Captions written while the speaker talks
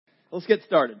Let's get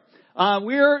started.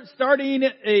 We're starting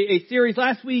a series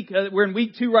last week. We're in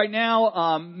week 2 right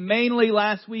now. Mainly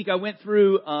last week I went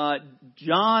through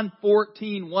John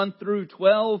 14, 1 through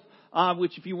 12,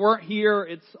 which if you weren't here,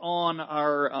 it's on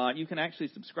our, you can actually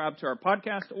subscribe to our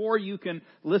podcast or you can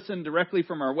listen directly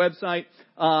from our website.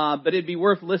 But it'd be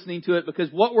worth listening to it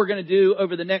because what we're going to do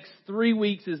over the next 3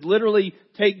 weeks is literally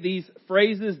take these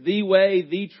phrases, the way,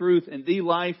 the truth, and the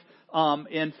life,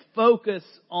 and focus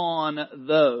on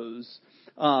those.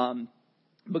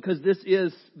 Because this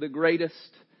is the greatest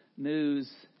news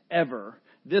ever.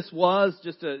 This was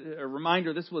just a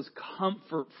reminder. This was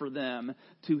comfort for them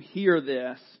to hear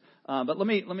this. But let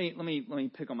me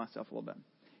pick on myself a little bit.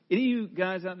 Any of you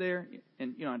guys out there,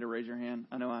 and you don't have to raise your hand.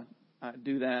 I know I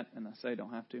do that, and I say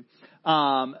don't have to.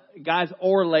 Guys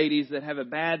or ladies that have a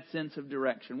bad sense of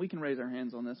direction, we can raise our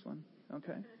hands on this one.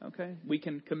 Okay. We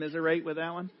can commiserate with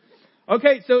that one.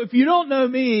 Okay, so if you don't know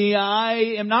me,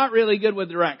 I am not really good with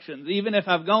directions. Even if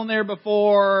I've gone there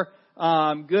before,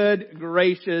 good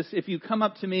gracious, if you come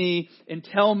up to me and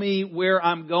tell me where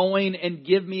I'm going and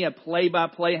give me a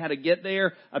play-by-play how to get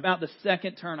there, about the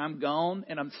second turn I'm gone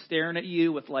and I'm staring at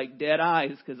you with like dead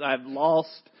eyes because I've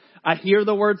lost. I hear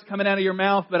the words coming out of your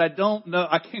mouth, but I don't know,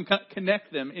 I can't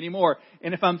connect them anymore.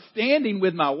 And if I'm standing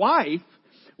with my wife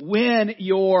when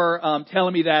you're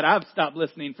telling me that, I've stopped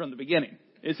listening from the beginning.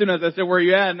 As soon as I said, where are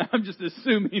you at? And I'm just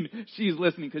assuming she's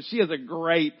listening because she has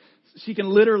she can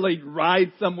literally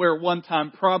ride somewhere one time,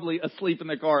 probably asleep in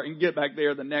the car and get back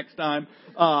there the next time.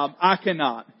 I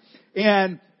cannot.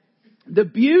 And the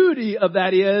beauty of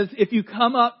that is if you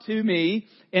come up to me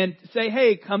and say,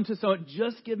 hey, come to someone,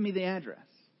 just give me the address.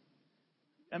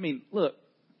 I mean, look,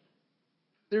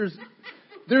 there's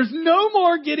no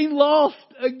more getting lost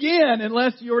again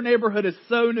unless your neighborhood is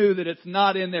so new that it's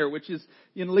not in there, which is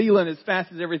in Leland, as fast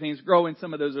as everything's growing,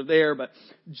 some of those are there, but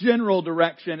general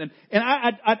direction. And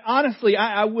I honestly,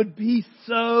 I would be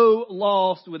so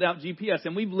lost without GPS.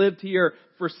 And we've lived here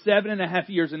for 7.5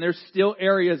 years, and there's still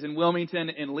areas in Wilmington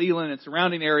and Leland and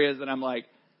surrounding areas that I'm like,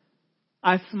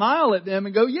 I smile at them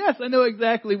and go, yes, I know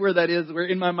exactly where that is. Where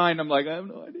in my mind, I'm like, I have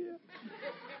no idea.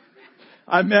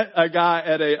 I met a guy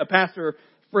at a pastor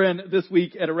friend this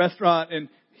week at a restaurant, and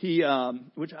he, a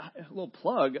little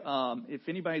plug, if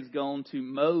anybody's gone to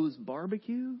Moe's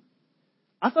Barbecue,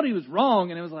 I thought he was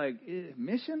wrong, and it was like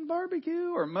Mission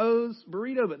Barbecue or Moe's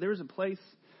Burrito, but there's a place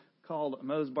called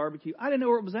Moe's Barbecue. I didn't know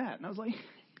where it was at, and I was like,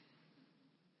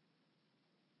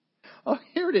 oh,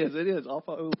 here it is. It is off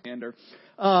of Oleander.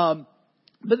 But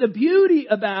the beauty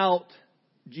about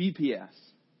GPS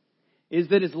is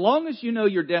that as long as you know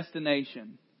your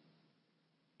destination,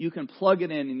 you can plug it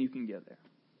in and you can get there.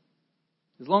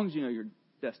 As long as you know your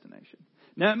destination.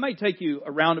 Now, it might take you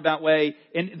a roundabout way,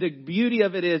 and the beauty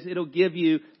of it is it'll give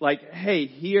you like, hey,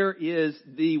 here is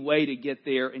the way to get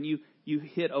there, and you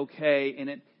hit okay,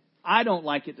 and I don't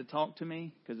like it to talk to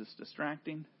me because it's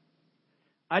distracting.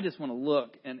 I just want to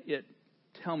look and it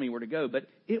tell me where to go, but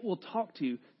it will talk to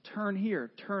you. Turn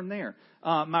here, turn there.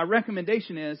 My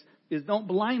recommendation is don't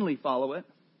blindly follow it.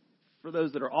 For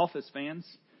those that are Office fans,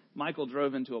 Michael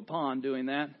drove into a pond doing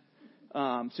that.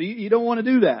 So you don't want to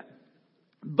do that.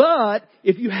 But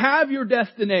if you have your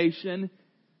destination,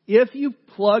 if you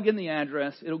plug in the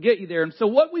address, it'll get you there. And so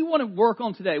what we want to work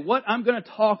on today, what I'm going to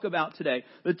talk about today,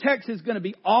 the text is going to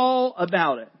be all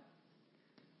about it.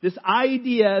 This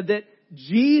idea that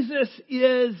Jesus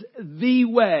is the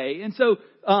way. And so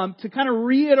to kind of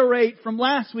reiterate from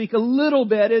last week a little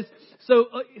bit is, so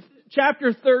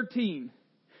chapter 13,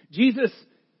 Jesus,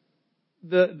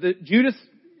 the Judas,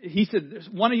 he said,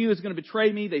 one of you is going to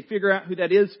betray me. They figure out who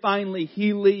that is. Finally,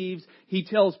 he leaves. He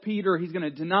tells Peter he's going to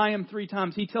deny him 3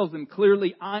 times. He tells them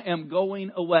clearly, I am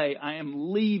going away. I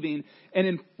am leaving. And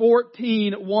in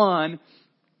 14:1,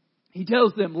 he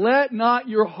tells them, let not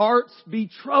your hearts be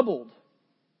troubled.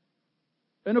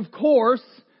 And of course,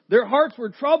 their hearts were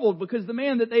troubled because the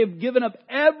man that they have given up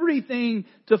everything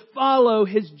to follow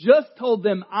has just told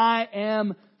them, I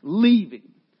am leaving.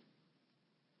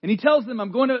 And he tells them,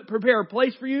 I'm going to prepare a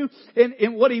place for you.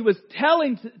 And what he was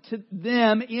telling to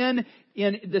them in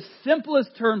the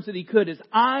simplest terms that he could is,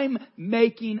 I'm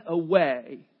making a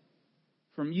way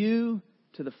from you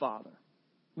to the Father.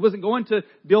 He wasn't going to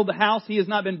build the house. He has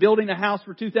not been building a house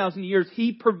for 2,000 years.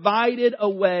 He provided a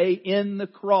way in the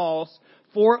cross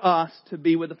for us to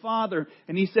be with the Father.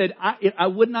 And he said, I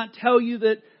would not tell you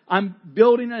that I'm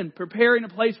building and preparing a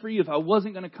place for you if I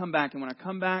wasn't going to come back. And when I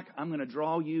come back, I'm going to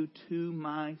draw you to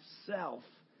myself,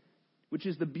 which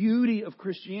is the beauty of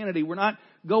Christianity. We're not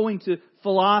going to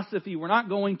philosophy. We're not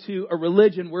going to a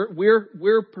religion.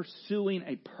 We're pursuing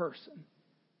a person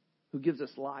who gives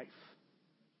us life.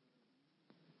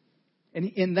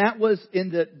 And that was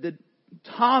the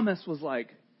Thomas was like,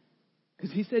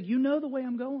 because he said, you know the way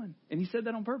I'm going. And he said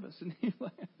that on purpose. And he's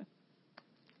like,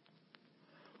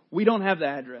 we don't have the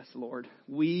address, Lord.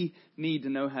 We need to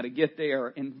know how to get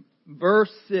there. And verse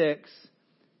 6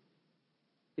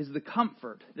 is the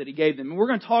comfort that he gave them. And we're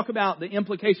going to talk about the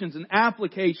implications and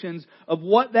applications of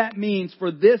what that means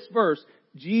for this verse.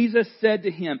 Jesus said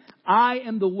to him, I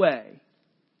am the way,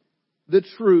 the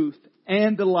truth,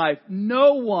 and the life.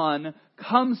 No one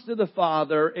comes to the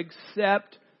Father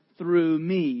except through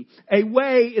me. A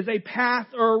way is a path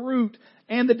or a route.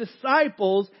 And the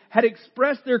disciples had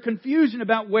expressed their confusion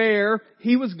about where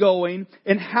he was going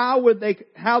and how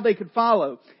they could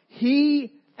follow.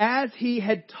 As he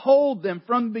had told them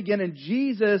from the beginning,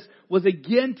 Jesus was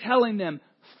again telling them,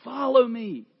 follow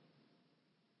me.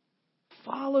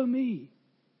 Follow me.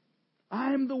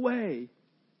 I am the way.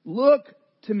 Look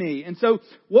to me. And so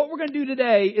what we're going to do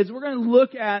today is we're going to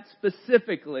look at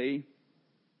specifically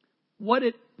what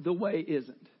the way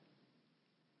isn't.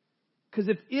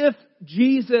 Because if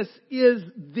Jesus is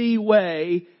the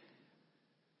way,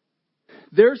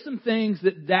 there's some things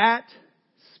that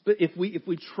if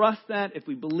we trust that, if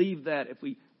we believe that, if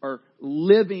we are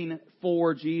living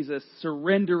for Jesus,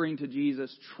 surrendering to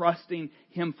Jesus, trusting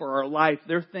Him for our life,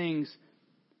 there are things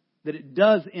that it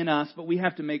does in us, but we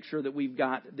have to make sure that we've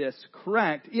got this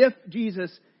correct. If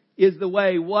Jesus is the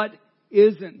way, what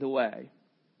isn't the way?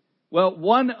 Well,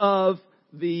 one of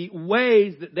the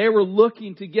ways that they were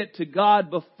looking to get to God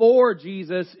before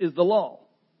Jesus is the law.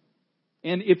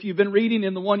 And if you've been reading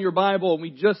in the One Year Bible, and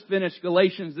we just finished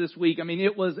Galatians this week, I mean,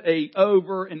 it was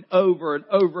over and over and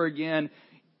over again.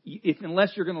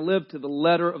 Unless you're going to live to the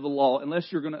letter of the law, unless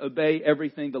you're going to obey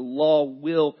everything, the law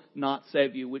will not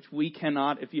save you, which we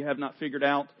cannot, if you have not figured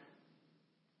out,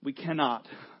 we cannot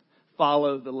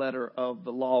follow the letter of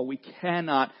the law. We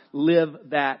cannot live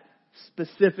that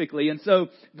specifically. And so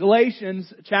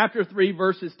Galatians chapter 3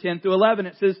 verses 10 through 11,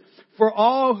 it says, for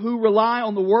all who rely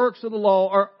on the works of the law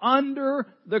are under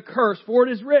the curse. For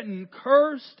it is written,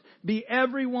 cursed be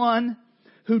everyone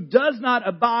who does not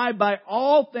abide by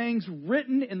all things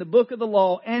written in the book of the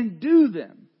law and do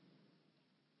them.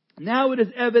 Now it is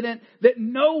evident that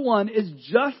no one is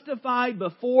justified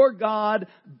before God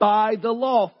by the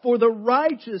law, for the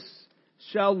righteous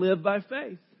shall live by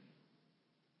faith.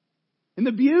 And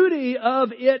the beauty of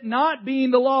it not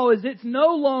being the law is it's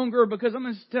no longer, because I'm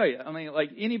going to tell you, I mean,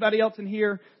 like anybody else in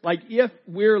here, like if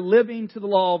we're living to the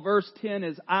law, verse 10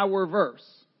 is our verse.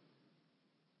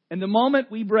 And the moment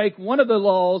we break one of the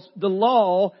laws, the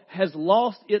law has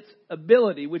lost its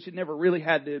ability, which it never really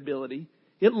had the ability.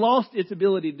 It lost its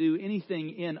ability to do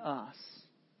anything in us.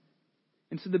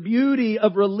 And so the beauty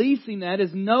of releasing that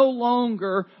is no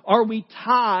longer are we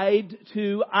tied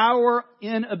to our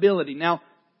inability. Now,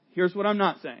 here's what I'm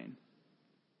not saying.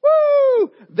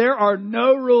 Woo! There are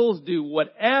no rules. Do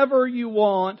whatever you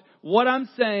want. What I'm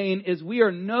saying is we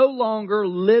are no longer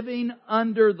living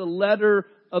under the letter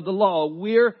of the law.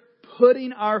 We're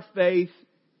putting our faith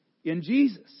in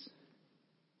Jesus.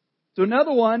 So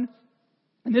another one,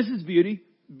 and this is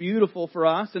beautiful for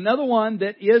us. Another one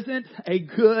that isn't a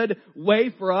good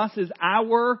way for us is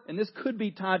our, and this could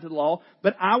be tied to the law,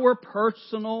 but our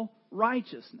personal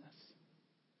righteousness.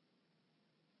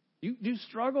 You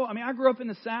struggle? I mean, I grew up in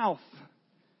the South.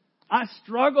 I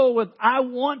struggle with, I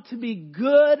want to be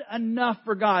good enough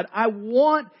for God. I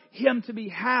want Him to be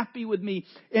happy with me.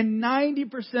 And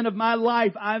 90% of my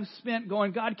life I've spent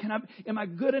going, God, am I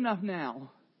good enough now?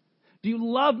 Do you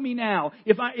love me now?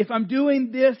 If I'm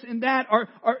doing this and that, or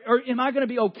am I going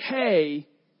to be okay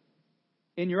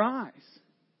in your eyes?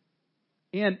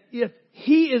 And if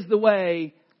He is the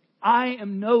way, I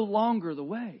am no longer the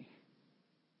way.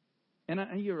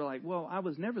 And you're like, well, I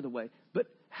was never the way. But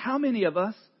how many of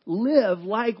us live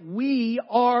like we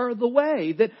are the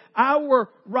way? That our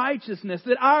righteousness,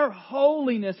 that our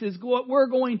holiness is what we're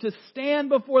going to stand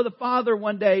before the Father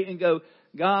one day and go,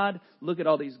 God, look at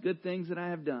all these good things that I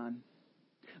have done.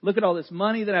 Look at all this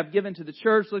money that I've given to the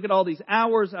church. Look at all these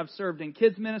hours I've served in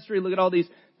kids ministry. Look at all these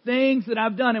things that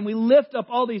I've done. And we lift up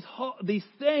all these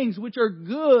things which are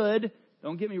good.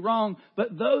 Don't get me wrong,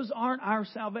 but those aren't our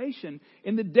salvation.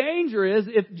 And the danger is,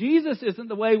 if Jesus isn't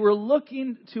the way, we're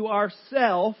looking to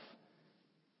ourselves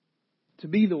to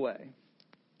be the way.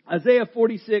 Isaiah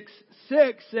 46:6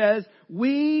 says,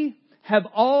 we have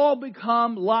all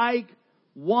become like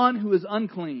one who is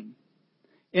unclean.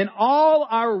 And all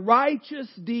our righteous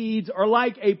deeds are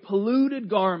like a polluted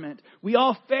garment. We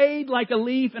all fade like a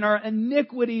leaf, and our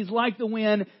iniquities like the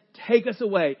wind take us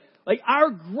away. Like our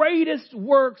greatest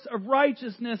works of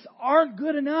righteousness aren't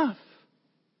good enough.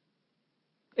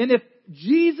 And if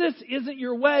Jesus isn't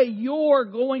your way, you're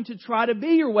going to try to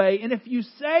be your way. And if you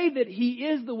say that He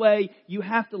is the way, you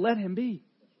have to let Him be.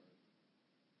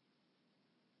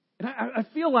 And I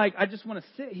feel like I just want to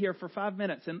sit here for 5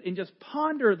 minutes and just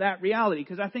ponder that reality,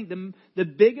 because I think the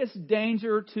biggest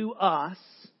danger to us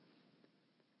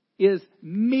is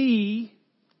me,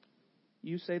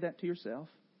 you say that to yourself,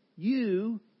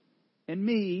 you and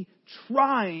me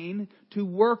trying to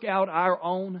work out our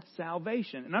own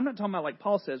salvation. And I'm not talking about, like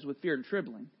Paul says, with fear and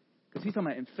trembling, because he's talking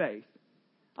about in faith.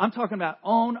 I'm talking about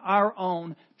on our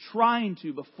own, trying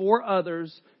to, before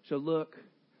others, show, look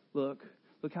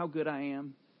how good I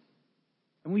am.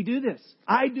 And we do this.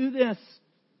 I do this.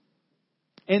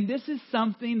 And this is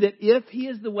something that if He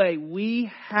is the way,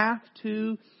 we have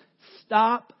to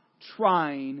stop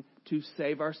trying to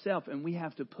save ourselves. And we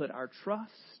have to put our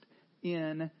trust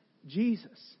in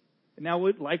Jesus. Now,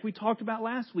 like we talked about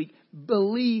last week,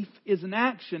 belief is an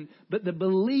action, but the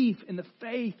belief and the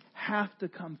faith have to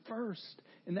come first.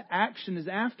 And the action is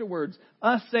afterwards.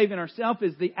 Us saving ourselves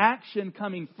is the action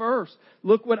coming first.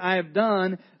 Look what I have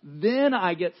done, then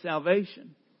I get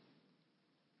salvation.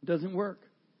 It doesn't work.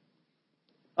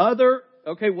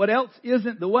 What else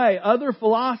isn't the way? Other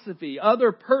philosophy,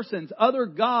 other persons, other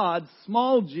gods,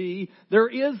 small g. There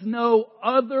is no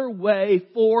other way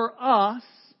for us,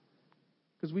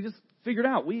 because we just figured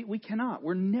out we cannot.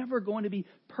 We're never going to be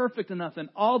perfect enough. And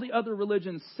all the other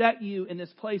religions set you in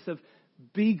this place of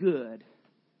be good.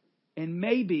 And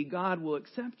maybe God will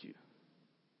accept you.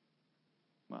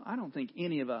 Well, I don't think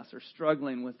any of us are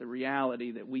struggling with the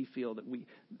reality that we feel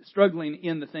struggling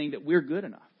in the thing that we're good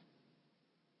enough.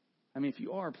 I mean, if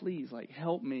you are, please,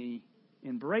 help me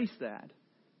embrace that.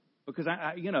 Because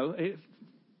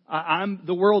I'm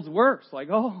the world's worst. I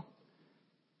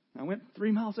went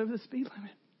 3 miles over the speed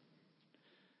limit.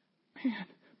 Man,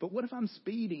 but what if I'm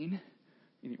speeding?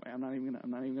 Anyway, I'm not even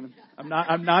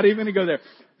gonna go there.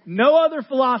 No other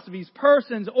philosophies,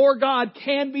 persons, or God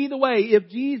can be the way if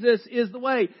Jesus is the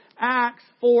way. Acts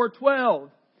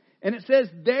 4:12. And it says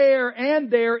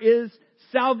there is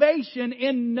salvation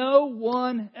in no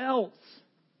one else.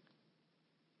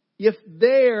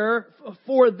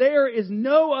 For there is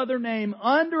no other name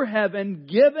under heaven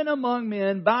given among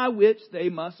men by which they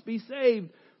must be saved.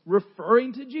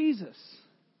 Referring to Jesus.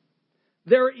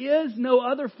 There is no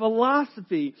other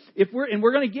philosophy. We're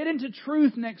going to get into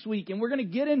truth next week, and we're going to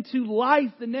get into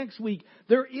life the next week.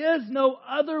 There is no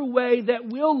other way that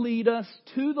will lead us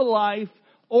to the life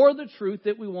or the truth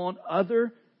that we want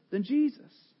other than Jesus.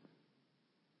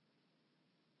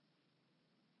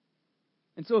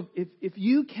 And so if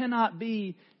you cannot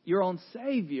be your own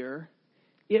Savior,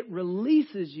 it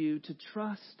releases you to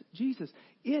trust Jesus.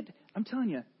 I'm telling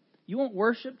you, you want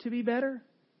worship to be better?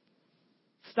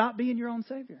 Stop being your own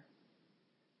Savior.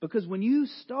 Because when you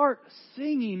start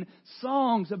singing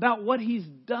songs about what He's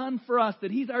done for us, that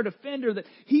He's our defender, that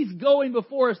He's going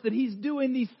before us, that He's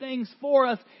doing these things for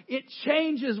us, it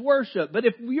changes worship. But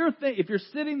if you're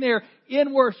sitting there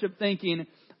in worship thinking,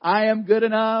 I am good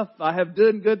enough, I have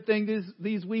done good things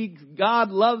these weeks, God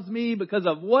loves me because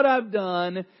of what I've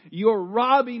done, you're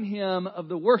robbing Him of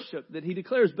the worship that He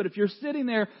declares. But if you're sitting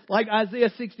there like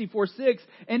Isaiah 64:6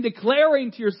 and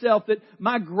declaring to yourself that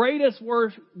my greatest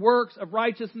works of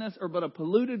righteousness are but a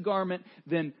polluted garment,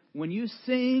 then when you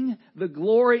sing the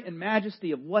glory and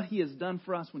majesty of what He has done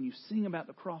for us, when you sing about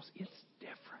the cross, it's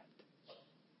different.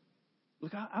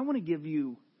 Look, I want to give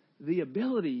you the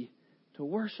ability to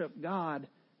worship God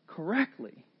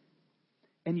correctly.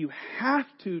 And you have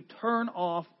to turn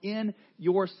off in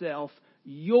yourself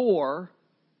your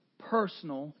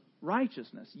personal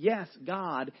righteousness. Yes,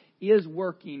 God is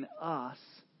working us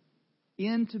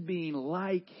into being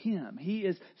like Him. He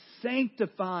is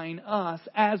sanctifying us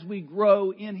as we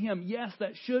grow in Him. Yes,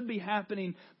 that should be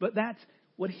happening, but that's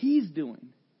what He's doing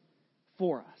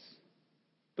for us.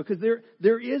 Because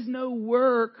there is no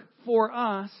work for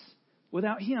us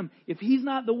without Him. If He's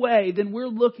not the way, then we're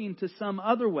looking to some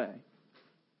other way.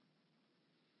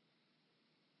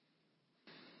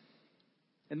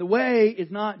 And the way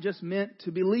is not just meant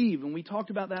to believe. And we talked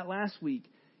about that last week.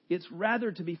 It's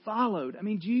rather to be followed. I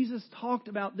mean, Jesus talked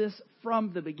about this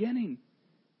from the beginning.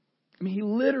 I mean, He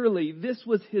literally, this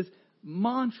was His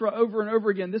mantra over and over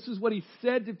again. This is what He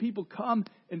said to people, come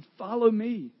and follow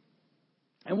me.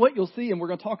 And what you'll see, and we're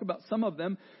going to talk about some of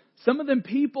them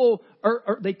people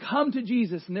they come to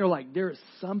Jesus and they're like, there is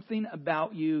something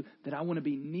about you that I want to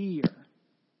be near.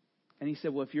 And He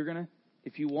said, well, if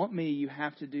you want me, you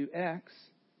have to do X.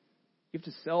 You have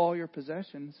to sell all your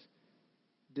possessions,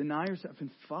 deny yourself, and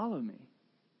follow me.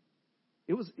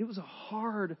 It was a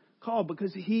hard call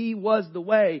because He was the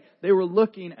way. They were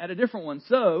looking at a different one.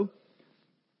 So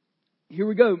here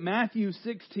we go. Matthew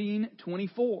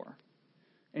 16:24.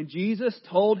 And Jesus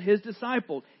told his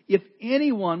disciples, if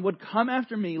anyone would come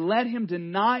after me, let him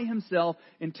deny himself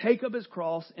and take up his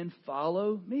cross and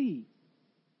follow me.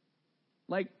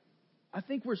 Like, I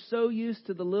think we're so used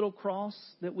to the little cross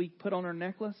that we put on our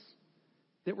necklace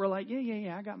that we're like,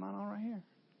 yeah, I got mine on right here.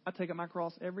 I take up my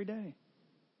cross every day.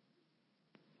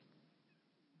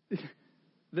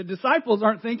 The disciples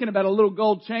aren't thinking about a little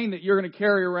gold chain that you're going to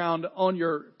carry around on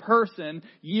your person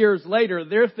years later.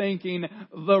 They're thinking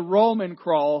the Roman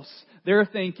cross. They're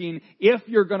thinking, if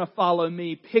you're going to follow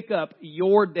me, pick up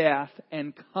your death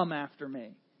and come after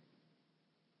me.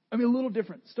 I mean, a little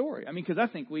different story. I mean, because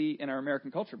I think we in our American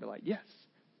culture be like, yes,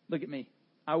 look at me.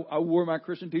 I wore my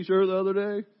Christian t-shirt the other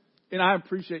day. And I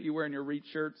appreciate you wearing your Reach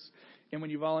shirts. And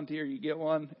when you volunteer, you get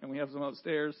one. And we have some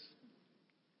upstairs.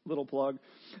 Little plug.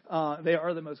 They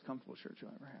are the most comfortable shirts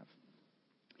you'll ever have.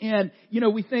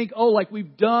 And, we think, like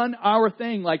we've done our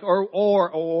thing, like,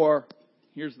 or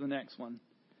here's the next one.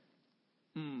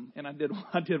 And I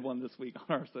did one this week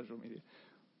on our social media.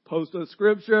 Post a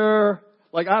scripture.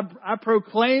 Like I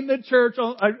proclaim the church,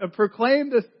 I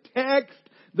proclaim the text,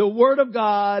 the Word of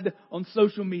God on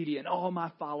social media. And all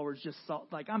my followers just saw,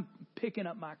 like, I'm picking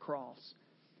up my cross.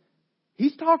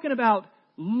 He's talking about,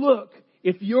 look,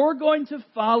 if you're going to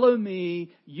follow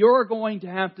me, you're going to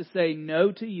have to say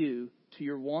no to you, to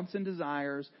your wants and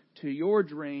desires, to your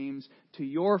dreams, to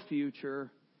your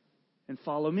future, and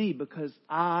follow me because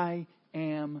I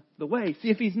am the way.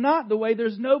 See, if He's not the way,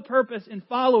 there's no purpose in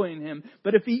following Him.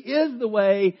 But if He is the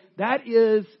way, that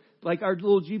is like our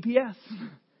little GPS.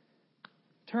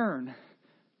 Turn.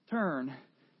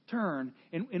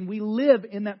 And we live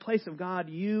in that place of God,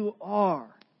 you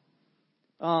are.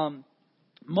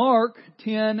 Mark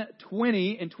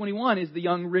 10:20 and 21 is the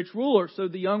young rich ruler. So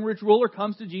the young rich ruler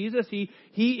comes to Jesus. He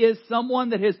is someone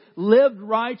that has lived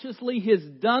righteously, has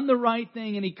done the right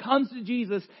thing, and he comes to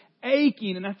Jesus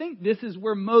aching. And I think this is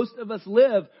where most of us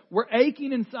live. We're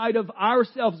aching inside of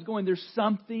ourselves going, there's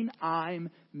something I'm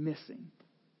missing.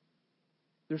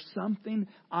 There's something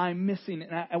I'm missing,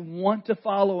 and I want to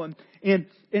follow Him.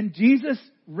 And Jesus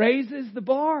raises the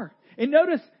bar. And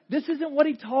notice, this isn't what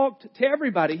He talked to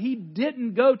everybody. He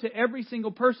didn't go to every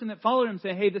single person that followed Him and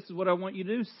say, hey, this is what I want you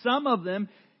to do. Some of them,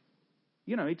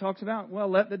 He talks about, well,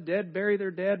 let the dead bury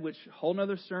their dead, which whole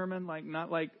nother sermon,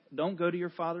 not like, don't go to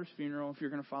your father's funeral if you're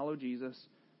going to follow Jesus.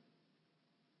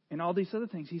 And all these other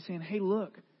things. He's saying, hey,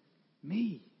 look,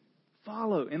 me.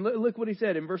 Follow. And look what He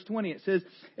said in verse 20. It says,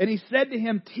 and He said to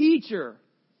him, Teacher,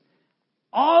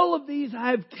 all of these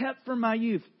I have kept from my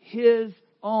youth, His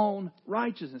own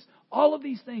righteousness. All of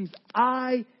these things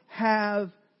I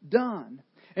have done.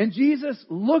 And Jesus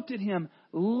looked at him,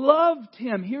 loved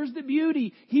him. Here's the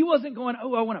beauty. He wasn't going, I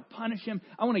want to punish him.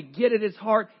 I want to get at his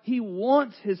heart. He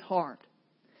wants his heart.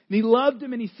 And He loved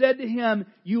him and He said to him,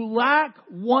 you lack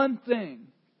one thing.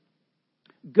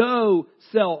 Go,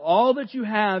 sell all that you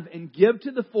have and give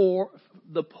to the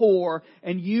poor,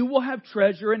 and you will have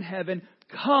treasure in heaven.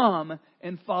 Come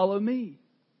and follow me.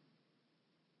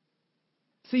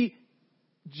 See,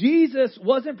 Jesus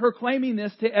wasn't proclaiming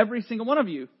this to every single one of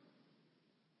you.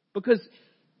 Because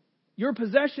your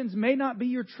possessions may not be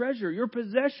your treasure. Your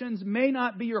possessions may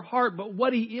not be your heart. But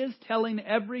what He is telling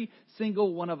every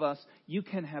single one of us, you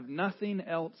can have nothing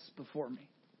else before me.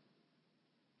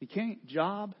 You can't.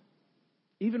 Job.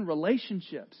 Even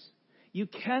relationships. You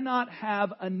cannot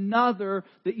have another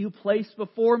that you place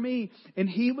before me. And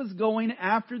He was going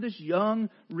after this young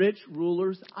rich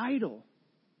ruler's idol.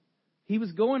 He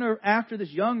was going after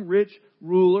this young rich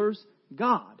ruler's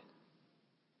God.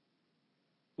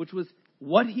 Which was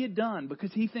what he had done.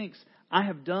 Because he thinks, I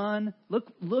have done,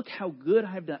 look how good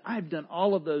I have done. I have done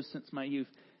all of those since my youth.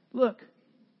 Look,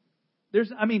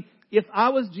 if I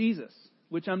was Jesus,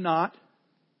 which I'm not,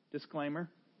 disclaimer,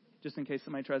 just in case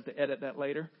somebody tries to edit that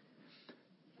later.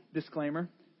 Disclaimer.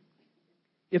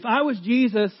 If I was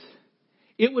Jesus,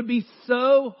 it would be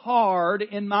so hard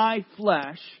in my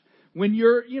flesh when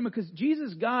because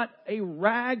Jesus got a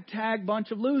ragtag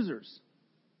bunch of losers.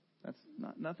 That's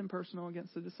nothing personal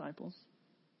against the disciples.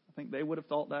 I think they would have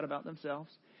thought that about themselves.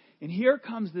 And here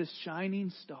comes this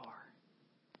shining star.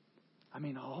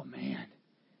 Oh man.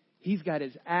 He's got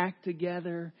his act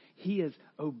together. He is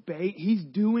He's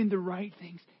doing the right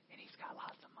things.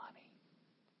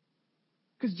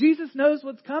 Because Jesus knows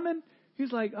what's coming.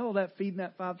 He's like, that feeding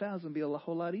that 5,000 would be a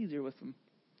whole lot easier with some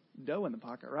dough in the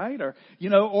pocket, right?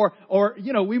 Or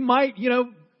we might,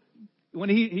 when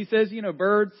he says,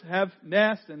 birds have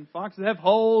nests and foxes have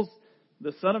holes.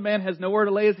 The Son of Man has nowhere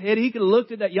to lay His head. He could have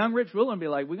looked at that young rich ruler and be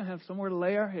like, we're going to have somewhere to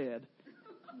lay our head.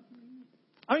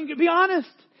 To be honest.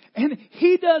 And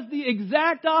he does the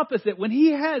exact opposite. When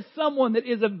he has someone that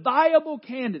is a viable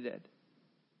candidate,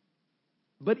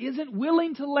 but isn't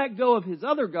willing to let go of his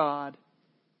other God,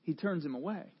 he turns him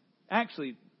away.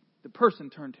 Actually, the person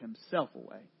turned himself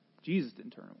away. Jesus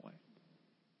didn't turn him away.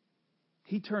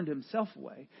 He turned himself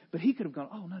away. But he could have gone,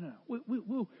 oh,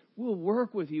 no. We'll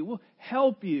work with you. We'll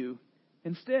help you.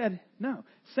 Instead, no.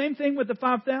 Same thing with the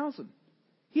 5,000.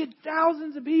 He had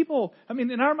thousands of people. I mean,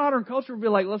 in our modern culture, we'd be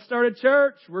like, let's start a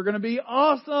church. We're going to be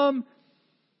awesome.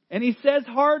 And he says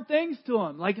hard things to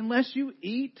them. Like, unless you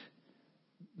eat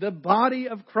the body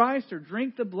of Christ or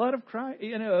drink the blood of Christ,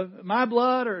 my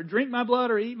blood, or drink my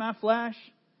blood or eat my flesh.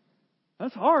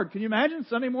 That's hard. Can you imagine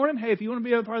Sunday morning? Hey, if you want to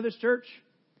be a part of this church,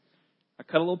 I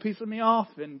cut a little piece of me off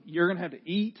and you're going to have to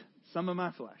eat some of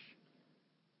my flesh.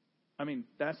 I mean,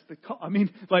 that's the call. I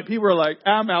mean, like people are like,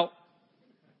 I'm out.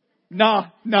 Nah.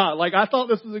 Like I thought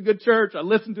this was a good church. I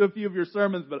listened to a few of your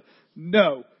sermons, but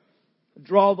no.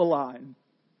 Draw the line.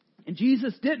 And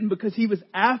Jesus didn't, because he was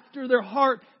after their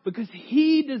heart, because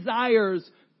he desires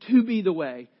to be the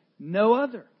way, no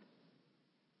other.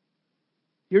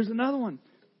 Here's another one.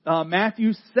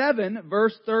 Matthew 7,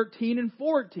 verse 13 and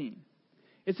 14.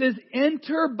 It says,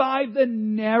 enter by the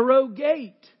narrow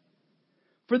gate.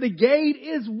 For the gate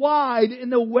is wide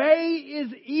and the way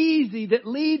is easy that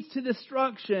leads to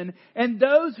destruction, and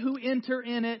those who enter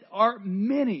in it are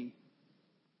many.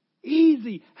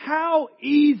 Easy. How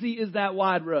easy is that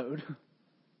wide road?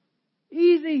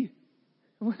 Easy.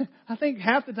 I think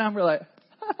half the time we're like,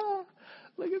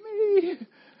 look at me. It's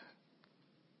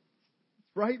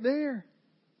right there.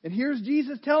 And here's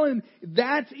Jesus telling him,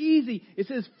 that's easy. It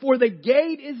says, for the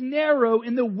gate is narrow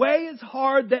and the way is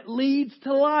hard that leads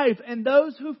to life, and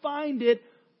those who find it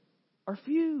are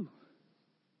few.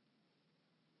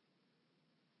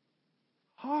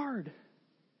 Hard.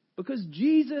 Because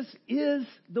Jesus is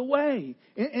the way.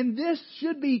 And this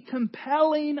should be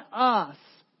compelling us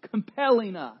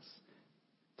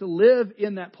to live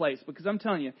in that place. Because I'm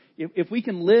telling you, if we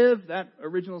can live, that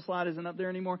original slide isn't up there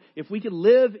anymore. If we can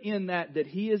live in that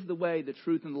He is the way, the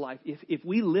truth, and the life. If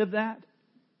we live that,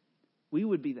 we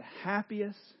would be the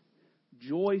happiest,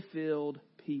 joy-filled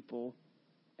people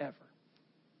ever.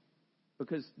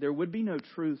 Because there would be no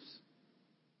truths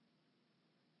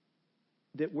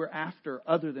that we're after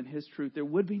other than His truth. There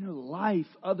would be no life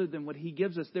other than what He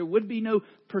gives us. There would be no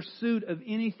pursuit of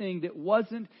anything that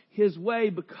wasn't His way,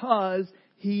 because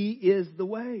He is the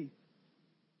way.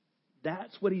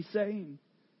 That's what He's saying.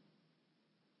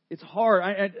 It's hard.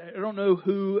 I don't know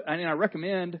who, I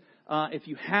recommend, if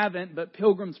you haven't, but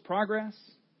Pilgrim's Progress.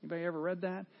 Anybody ever read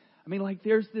that? I mean, like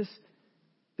there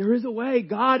is a way.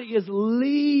 God is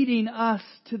leading us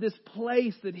to this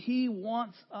place that He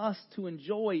wants us to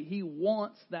enjoy. He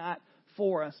wants that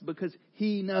for us because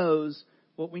He knows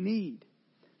what we need.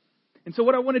 And so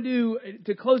what I want to do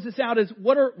to close this out is,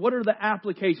 what are the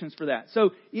applications for that?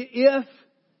 So if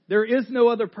there is no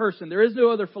other person, there is no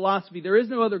other philosophy, there is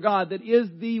no other God that is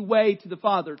the way to the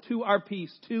Father, to our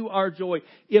peace, to our joy,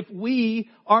 if we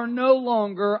are no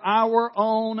longer our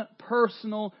own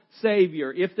personal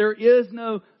Savior, if there's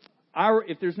no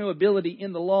ability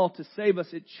in the law to save us,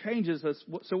 it changes us.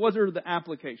 So what are the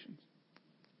applications?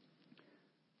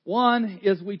 One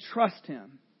is we trust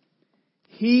Him.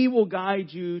 He will guide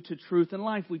you to truth and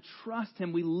life. We trust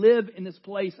Him. We live in this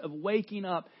place of waking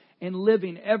up and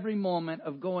living every moment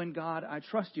of going, God, I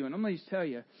trust you. And I'm going to just tell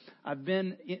you, I've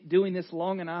been doing this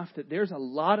long enough that there's a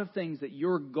lot of things that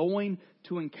you're going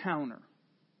to encounter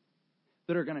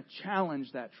that are going to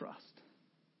challenge that trust.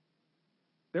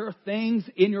 There are things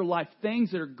in your life,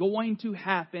 things that are going to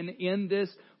happen in this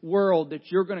world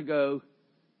that you're going to go,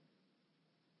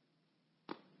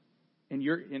 and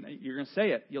you're going to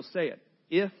say it. You'll say it.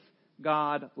 If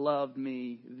God loved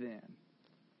me then.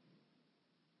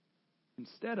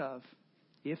 Instead of,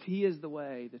 if He is the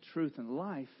way, the truth, and the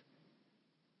life,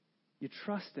 you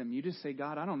trust Him. You just say,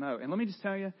 God, I don't know. And let me just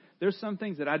tell you, there's some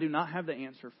things that I do not have the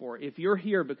answer for. If you're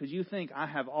here because you think I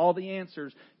have all the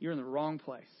answers, you're in the wrong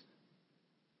place.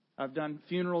 I've done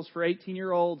funerals for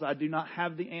 18-year-olds. I do not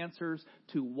have the answers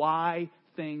to why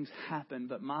things happen.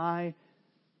 But my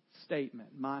statement,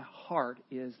 my heart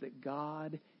is that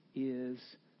God is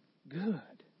good.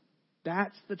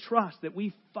 That's the trust, that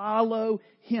we follow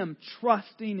Him,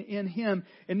 trusting in Him.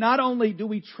 And not only do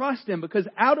we trust Him, because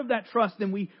out of that trust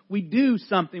then we do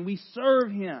something. We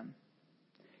serve Him.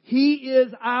 He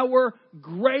is our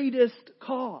greatest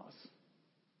cause.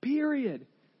 Period.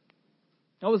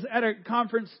 I was at a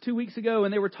conference 2 weeks ago,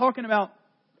 and they were talking about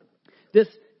this,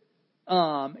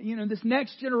 this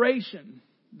next generation,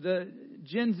 the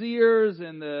Gen Zers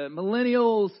and the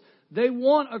millennials. They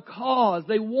want a cause.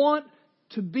 They want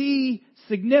to be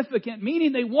significant,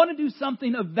 meaning they want to do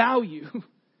something of value.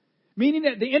 Meaning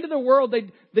at the end of their world,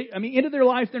 end of their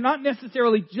life, they're not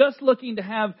necessarily just looking to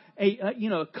have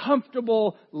a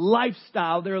comfortable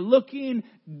lifestyle. They're looking,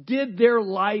 did their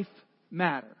life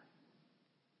matter?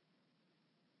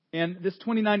 And this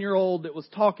 29-year-old that was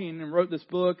talking and wrote this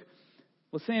book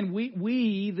was saying,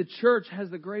 we, the church, has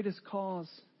the greatest cause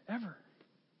ever.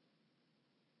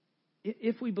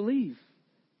 If we believe.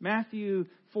 Matthew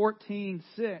 14:6.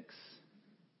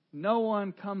 No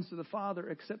one comes to the Father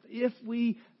except if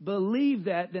we believe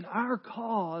that, then our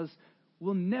cause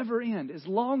will never end. As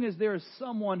long as there is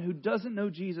someone who doesn't know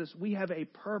Jesus, we have a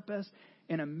purpose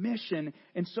and a mission,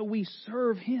 and so we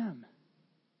serve Him.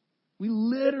 We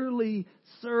literally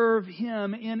serve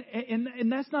Him.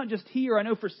 And that's not just here. I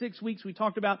know for 6 weeks we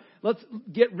talked about, let's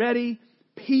get ready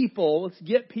people. Let's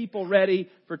get people ready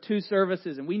for 2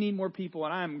 services. And we need more people.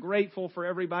 And I'm grateful for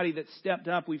everybody that stepped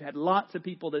up. We've had lots of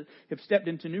people that have stepped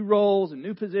into new roles and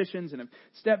new positions and have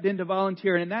stepped into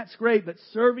volunteering. And that's great. But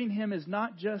serving Him is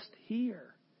not just here.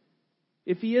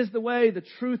 If He is the way, the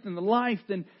truth, and the life,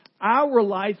 then our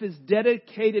life is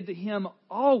dedicated to Him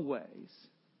always.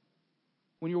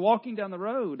 When you're walking down the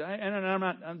road,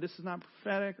 this is not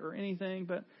prophetic or anything,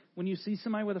 but when you see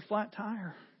somebody with a flat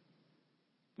tire,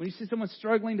 when you see someone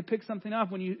struggling to pick something up,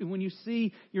 when you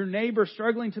see your neighbor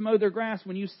struggling to mow their grass,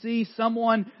 when you see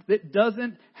someone that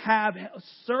doesn't have,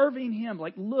 serving Him,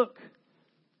 like, look,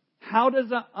 how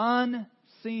does an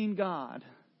unseen God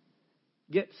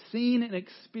get seen and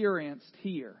experienced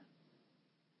here?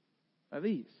 By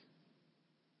these.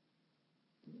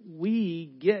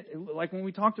 We get, like when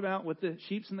we talked about with the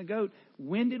sheep and the goat,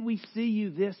 when did we see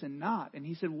you this and not? And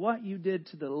He said, what you did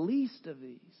to the least of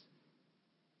these.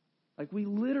 Like we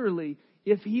literally,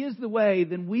 if He is the way,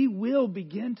 then we will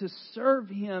begin to serve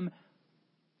Him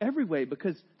every way.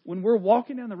 Because when we're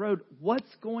walking down the road,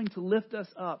 what's going to lift us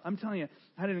up? I'm telling you,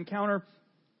 I had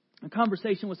a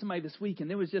conversation with somebody this week, and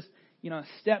there was just, I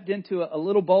stepped into a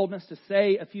little boldness to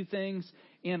say a few things.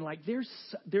 And like there's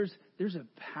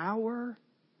a power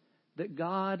that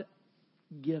God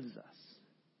gives us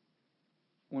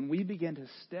when we begin to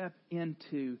step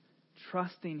into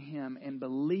trusting Him and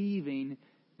believing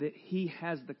that He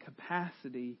has the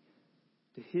capacity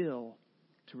to heal,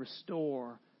 to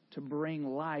restore, to bring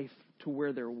life to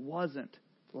where there wasn't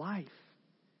life.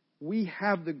 We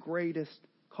have the greatest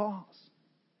cause.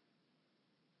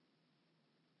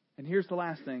 And here's the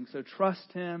last thing. So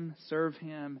trust Him, serve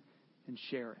Him, and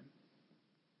share Him.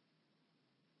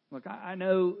 Look, I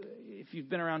know if you've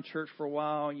been around church for a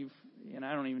while, and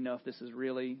I don't even know if this is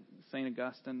really St.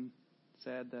 Augustine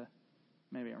said,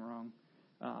 maybe I'm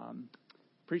wrong.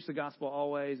 Preach the gospel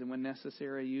always, and when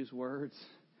necessary, use words,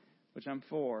 which I'm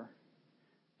for.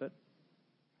 But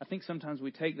I think sometimes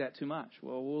we take that too much.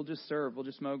 Well, we'll just serve, we'll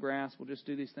just mow grass, we'll just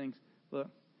do these things. Look,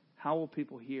 how will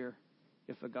people hear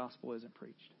if the gospel isn't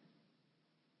preached?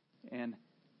 And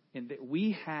that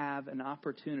we have an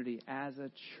opportunity as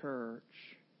a church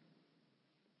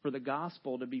for the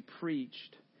gospel to be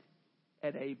preached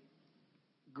at a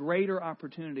greater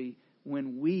opportunity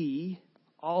when we,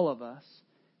 all of us,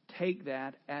 take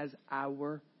that as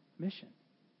our mission.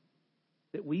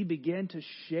 That we begin to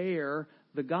share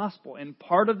the gospel. And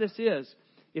part of this is,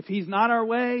 if He's not our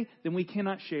way, then we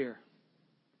cannot share.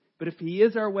 But if He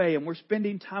is our way and we're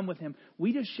spending time with Him,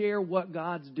 we just share what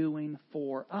God's doing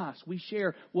for us. We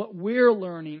share what we're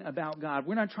learning about God.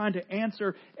 We're not trying to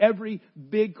answer every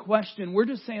big question. We're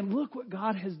just saying, look what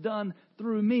God has done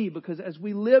through me. Because as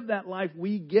we live that life,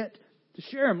 we get to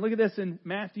share Him. Look at this in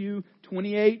Matthew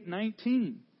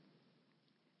 28:19.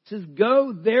 It says,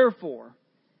 go therefore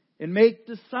and make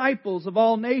disciples of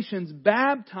all nations,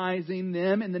 baptizing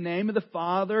them in the name of the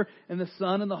Father and the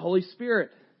Son and the Holy Spirit.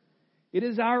 It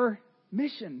is our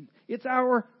mission. It's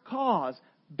our cause.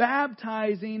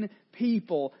 Baptizing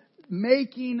people,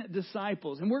 making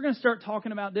disciples. And we're going to start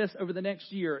talking about this over the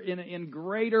next year in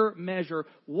greater measure.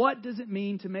 What does it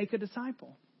mean to make a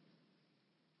disciple?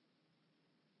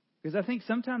 Because I think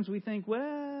sometimes we think,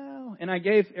 well, and I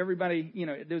gave everybody,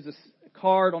 there was a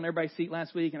card on everybody's seat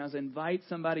last week, and I was invite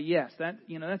somebody. Yes,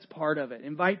 that's part of it.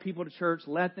 Invite people to church,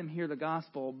 let them hear the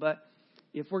gospel. But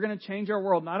if we're going to change our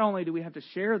world, not only do we have to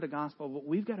share the gospel, but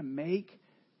we've got to make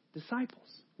disciples,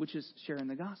 which is sharing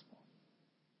the gospel.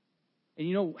 And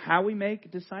you know how we make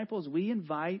disciples? We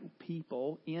invite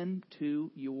people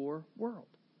into your world.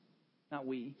 Not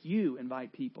we. You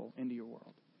invite people into your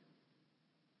world.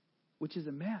 Which is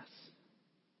a mess.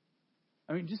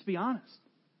 I mean, just be honest.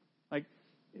 Like,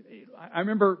 I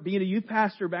remember being a youth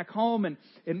pastor back home,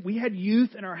 and we had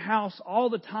youth in our house all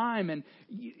the time. And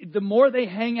the more they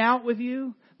hang out with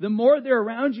you, the more they're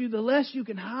around you, the less you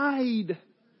can hide.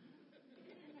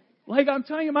 Like I'm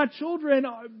telling you, my children,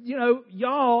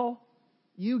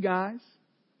 you guys,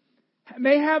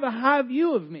 may have a high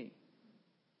view of me.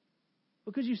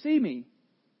 Because you see me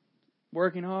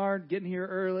working hard, getting here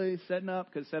early, setting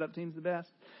up, because setup team's the best.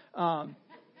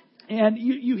 And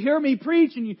you hear me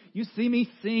preach, and you see me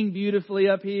sing beautifully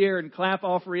up here and clap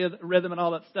off rhythm and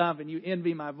all that stuff, and you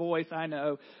envy my voice, I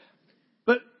know.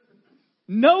 But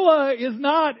Noah is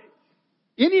not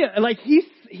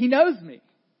he knows me.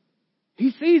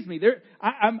 He sees me.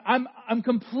 I'm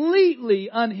completely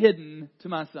unhidden to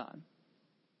my son.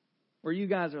 Where you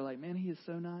guys are like, man, he is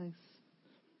so nice.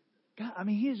 God, I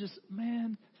mean, he is just,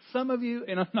 man, some of you,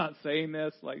 and I'm not saying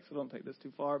this, so don't take this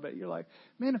too far, but you're like,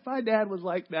 man, if my dad was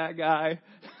like that guy,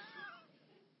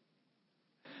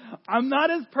 I'm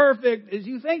not as perfect as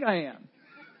you think I am.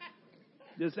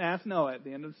 Just ask Noah at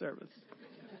the end of the service.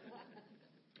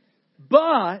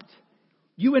 But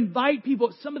you invite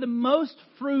people, some of the most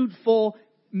fruitful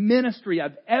ministry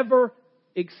I've ever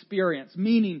experienced,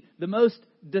 meaning the most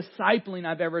discipling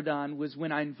I've ever done, was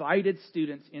when I invited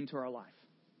students into our life.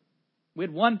 We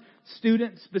had one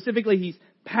student, specifically, he's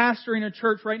pastoring a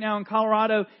church right now in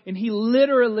Colorado, and he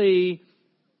literally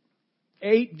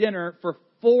ate dinner for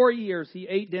 4 years. He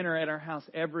ate dinner at our house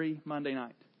every Monday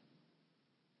night.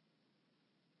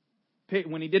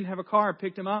 When he didn't have a car, I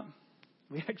picked him up.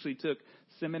 We actually took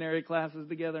seminary classes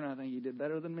together, and I think he did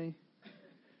better than me.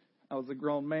 I was a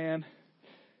grown man.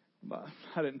 But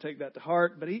I didn't take that to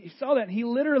heart, but he saw that, and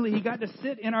he got to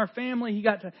sit in our family. He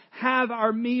got to have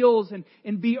our meals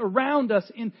and be around us.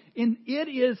 And it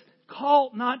is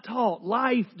cult, not taught,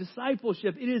 life,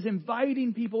 discipleship. It is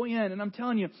inviting people in. And I'm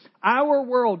telling you, our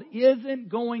world isn't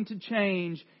going to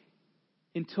change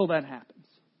until that happens.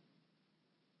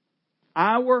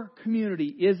 Our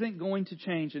community isn't going to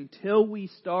change until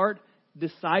we start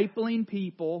discipling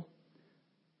people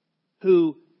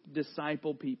who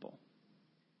disciple people.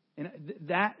 And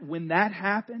when that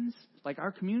happens,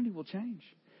 our community will change.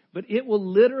 But it will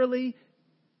literally,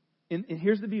 and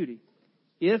here's the beauty.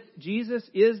 If Jesus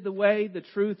is the way, the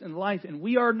truth, and life, and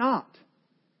we are not,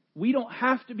 we don't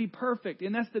have to be perfect.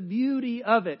 And that's the beauty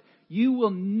of it. You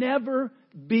will never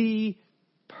be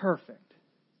perfect.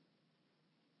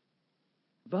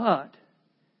 But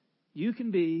you can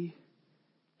be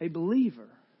a believer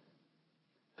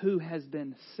who has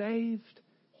been saved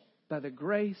by the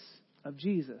grace of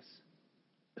Jesus,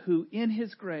 who in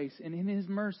His grace and in His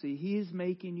mercy, He is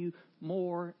making you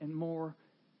more and more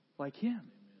like Him.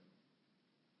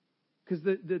 Because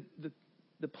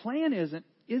the plan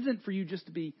isn't for you just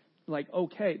to be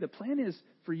okay. The plan is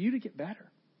for you to get better,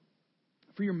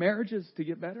 for your marriages to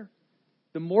get better.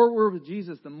 The more we're with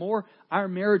Jesus, the more our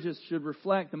marriages should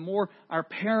reflect, the more our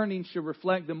parenting should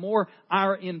reflect, the more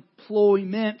our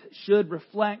employment should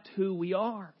reflect who we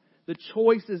are. The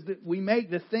choices that we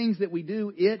make, the things that we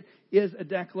do, it is a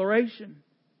declaration.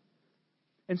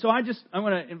 And so I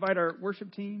want to invite our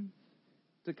worship team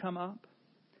to come up.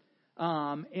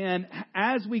 And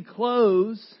as we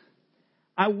close,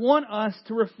 I want us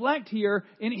to reflect here.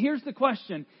 And here's the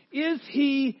question. Is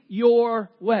He your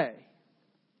way?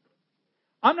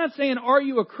 I'm not saying, are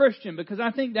you a Christian? Because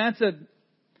I think that's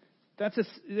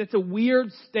a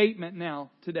weird statement now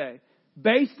today.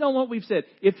 Based on what we've said,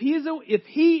 if He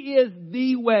is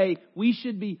the way, we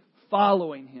should be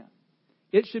following Him.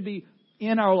 It should be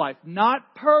in our life.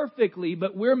 Not perfectly,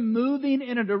 but we're moving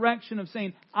in a direction of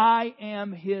saying, I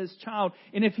am His child.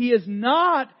 And if He is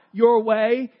not your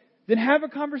way, then have a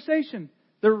conversation.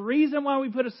 The reason why we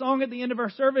put a song at the end of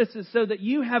our service is so that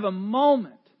you have a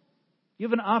moment. You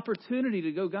have an opportunity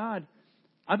to go, God,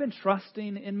 I've been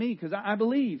trusting in me because I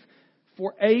believe.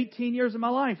 For 18 years of my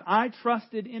life, I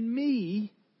trusted in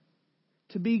me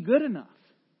to be good enough.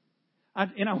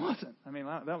 And I wasn't.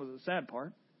 That was the sad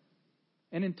part.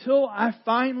 And until I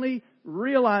finally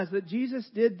realized that Jesus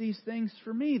did these things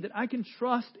for me, that I can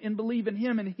trust and believe in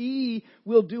Him, and He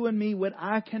will do in me what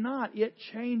I cannot, it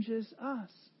changes us.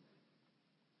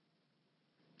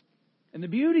 And the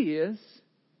beauty is,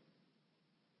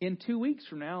 in 2 weeks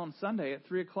from now, on Sunday at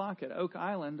 3 o'clock at Oak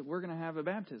Island, we're going to have a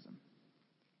baptism.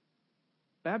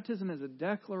 Baptism is a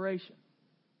declaration.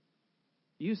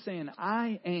 You saying,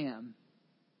 I am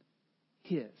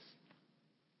His.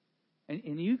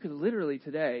 And you could literally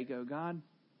today go, God,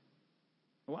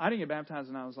 well, I didn't get baptized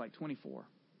when I was 24.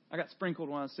 I got sprinkled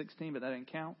when I was 16, but that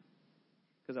didn't count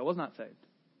because I was not saved.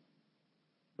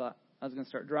 But I was going to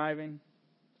start driving.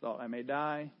 Thought I may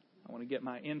die. I want to get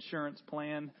my insurance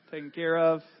plan taken care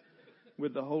of.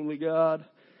 with the Holy God.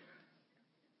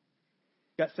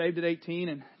 Got saved at 18,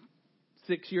 and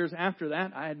 6 years after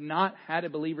that, I had not had a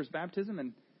believer's baptism,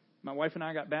 and my wife and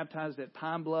I got baptized at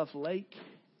Pine Bluff Lake.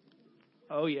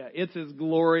 Oh yeah, it's as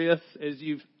glorious as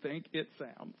you think it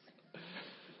sounds.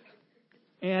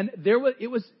 And there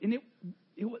wasn't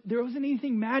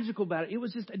anything magical about it. It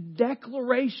was just a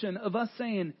declaration of us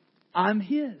saying, I'm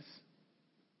His.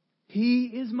 He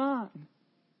is mine.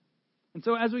 And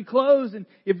so as we close, and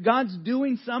if God's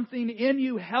doing something in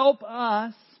you, help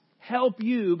us help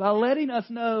you by letting us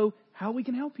know how we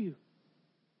can help you.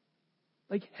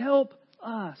 Like, help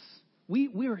us.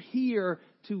 We are here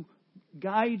to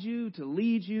guide you, to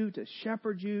lead you, to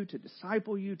shepherd you, to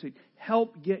disciple you, to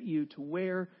help get you to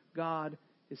where God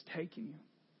is taking you.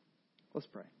 Let's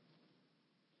pray.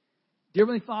 Dear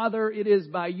Heavenly Father, it is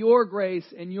by Your grace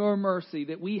and Your mercy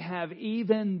that we have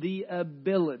even the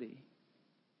ability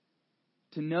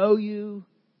to know You,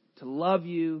 to love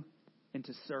You, and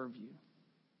to serve You.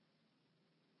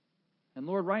 And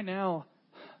Lord, right now,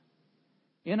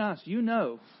 in us, You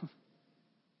know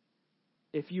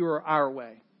if You are our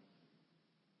way.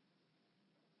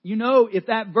 You know if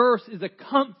that verse is a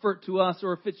comfort to us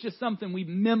or if it's just something we've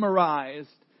memorized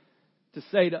to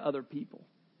say to other people.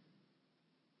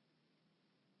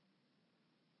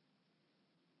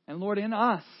 And Lord, in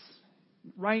us,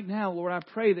 right now, Lord, I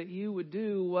pray that You would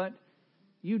do what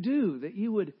You do, that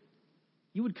You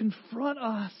would confront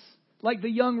us like the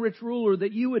young rich ruler,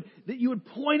 that you would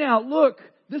point out, look,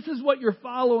 this is what you're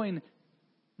following.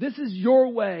 This is your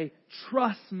way.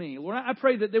 Trust me. Lord, I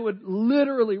pray that there would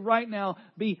literally right now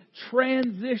be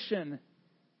transition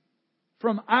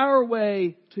from our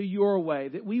way to Your way.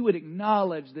 That we would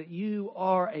acknowledge that You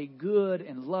are a good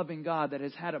and loving God that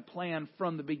has had a plan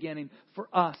from the beginning for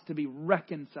us to be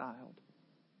reconciled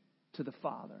to the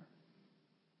Father.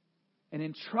 And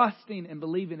in trusting and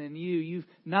believing in You, You've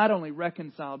not only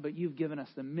reconciled, but You've given us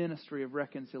the ministry of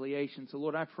reconciliation. So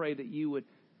Lord, I pray that You would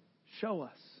show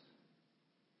us.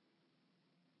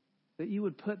 That You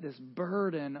would put this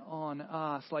burden on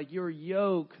us, like Your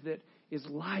yoke that is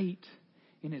light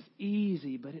and is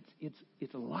easy, but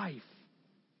it's life.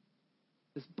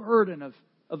 This burden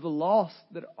of the lost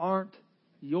that aren't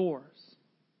Yours.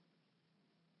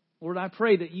 Lord, I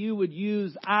pray that You would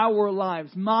use our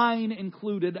lives, mine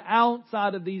included,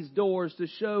 outside of these doors to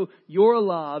show Your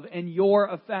love and Your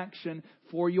affection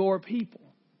for Your people.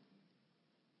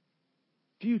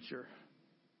 Future,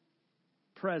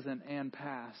 present, and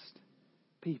past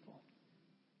people.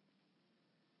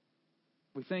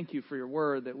 We thank You for Your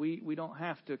word, that we don't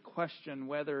have to question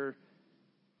whether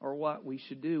or what we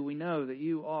should do. We know that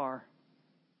You are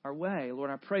our way.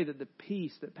 Lord, I pray that the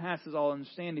peace that passes all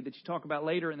understanding that You talk about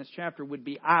later in this chapter would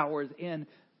be ours in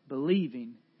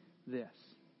believing this.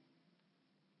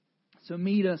 So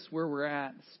meet us where we're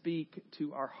at. Speak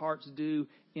to our hearts. Do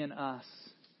in us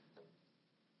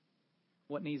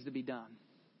what needs to be done.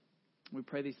 We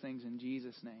pray these things in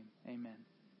Jesus' name. Amen.